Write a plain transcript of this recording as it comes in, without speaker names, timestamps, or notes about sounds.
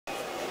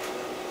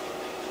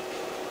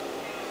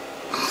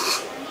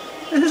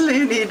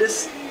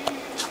Leonitis.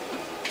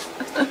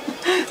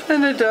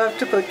 An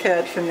adoptable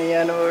cat from the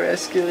Animal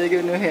Rescue League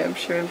of New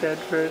Hampshire in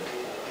Bedford.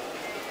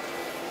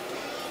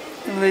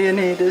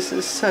 Leonitis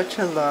is such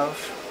a love.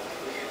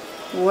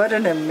 What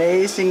an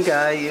amazing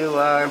guy you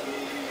are.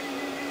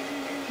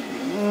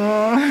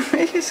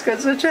 He's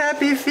got such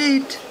happy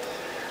feet.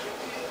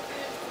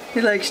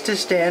 He likes to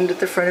stand at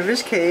the front of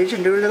his cage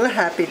and do a little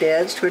happy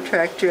dance to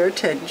attract your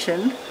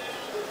attention.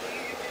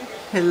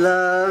 He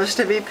loves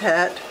to be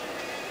pet.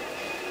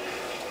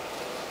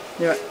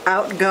 You're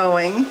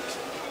outgoing,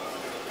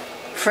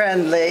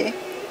 friendly,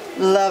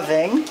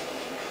 loving.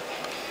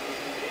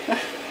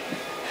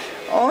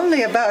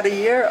 Only about a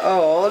year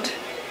old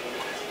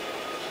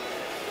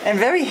and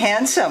very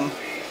handsome.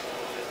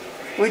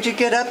 Would you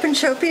get up and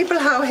show people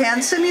how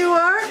handsome you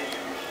are?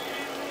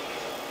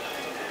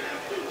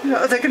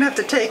 No, they're gonna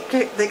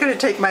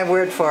take my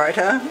word for it,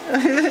 huh?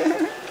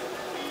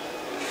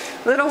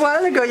 A little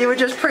while ago you were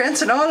just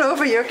prancing all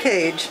over your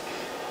cage.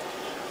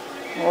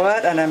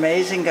 What an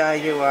amazing guy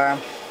you are.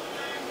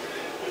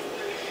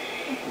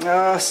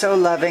 Oh, so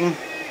loving.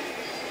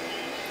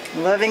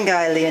 Loving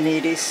guy,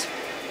 Leonitis.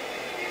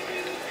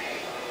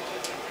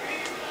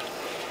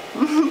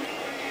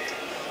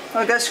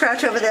 Oh, go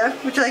scratch over there.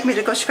 Would you like me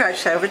to go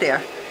scratch over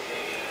there?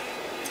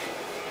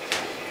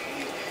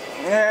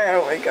 There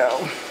we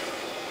go.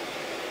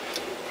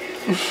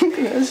 Look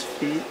at his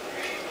feet.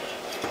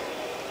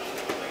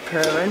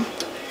 Purring.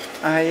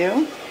 Are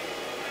you?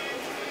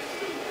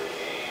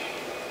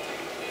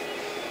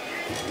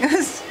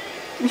 Yes.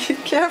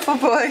 Careful,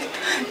 boy.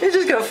 You're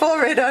just going to fall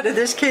right out of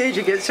this cage.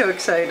 You get so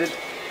excited.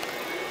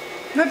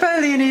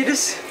 Bye-bye,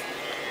 Leonitis.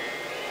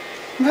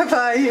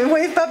 Bye-bye.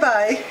 Wave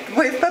bye-bye.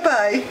 Wave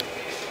bye-bye.